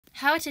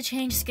How to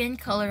change skin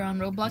color on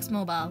Roblox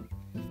Mobile.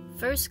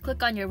 First,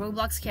 click on your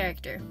Roblox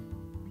character.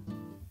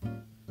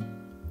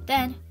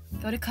 Then,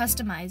 go to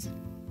Customize.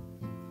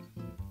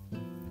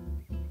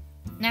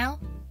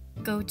 Now,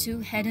 go to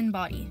Head and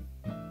Body.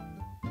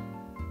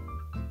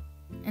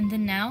 And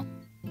then now,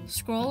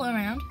 scroll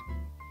around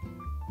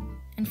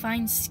and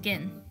find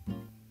Skin.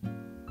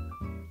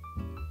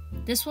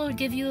 This will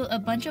give you a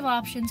bunch of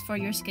options for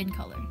your skin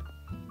color.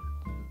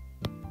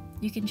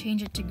 You can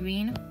change it to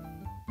green,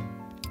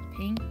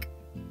 pink,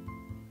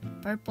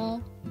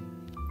 purple,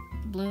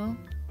 blue,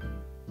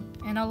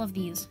 and all of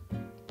these.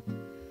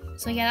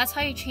 So yeah, that's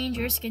how you change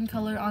your skin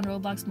color on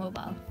Roblox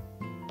Mobile.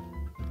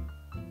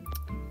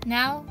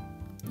 Now,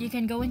 you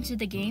can go into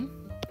the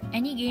game,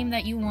 any game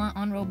that you want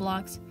on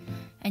Roblox,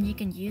 and you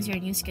can use your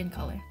new skin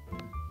color.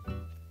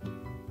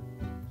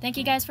 Thank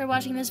you guys for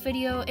watching this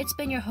video. It's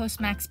been your host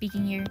Max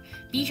speaking here.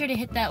 Be sure to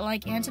hit that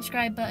like and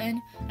subscribe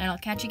button, and I'll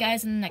catch you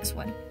guys in the next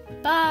one.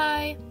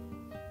 Bye!